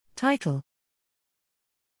Title: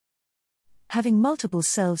 Having multiple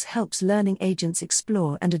selves helps learning agents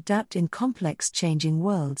explore and adapt in complex, changing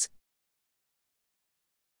worlds.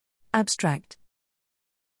 Abstract: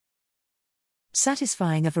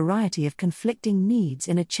 Satisfying a variety of conflicting needs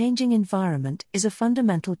in a changing environment is a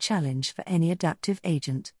fundamental challenge for any adaptive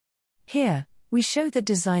agent. Here, we show that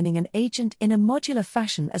designing an agent in a modular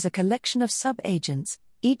fashion as a collection of sub-agents,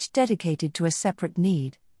 each dedicated to a separate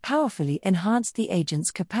need, powerfully enhanced the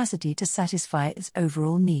agent's capacity to satisfy its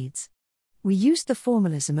overall needs. We used the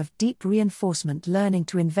formalism of deep reinforcement learning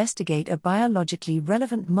to investigate a biologically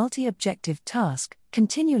relevant multi-objective task,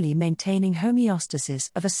 continually maintaining homeostasis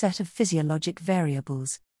of a set of physiologic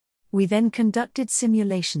variables. We then conducted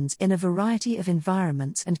simulations in a variety of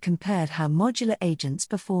environments and compared how modular agents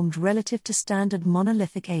performed relative to standard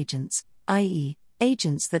monolithic agents, i.e.,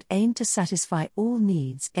 agents that aim to satisfy all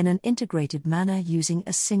needs in an integrated manner using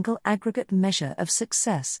a single aggregate measure of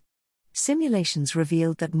success. Simulations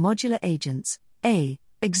revealed that modular agents, A,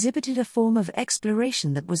 exhibited a form of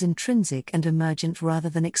exploration that was intrinsic and emergent rather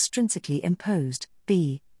than extrinsically imposed,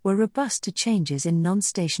 B, were robust to changes in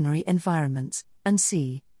non-stationary environments, and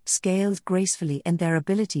C, scaled gracefully in their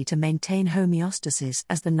ability to maintain homeostasis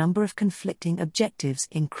as the number of conflicting objectives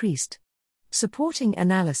increased. Supporting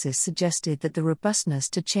analysis suggested that the robustness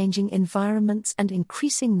to changing environments and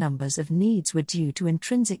increasing numbers of needs were due to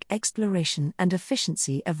intrinsic exploration and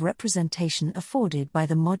efficiency of representation afforded by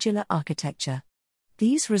the modular architecture.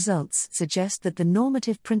 These results suggest that the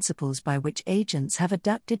normative principles by which agents have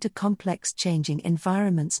adapted to complex changing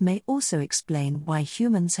environments may also explain why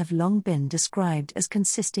humans have long been described as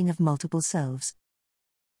consisting of multiple selves.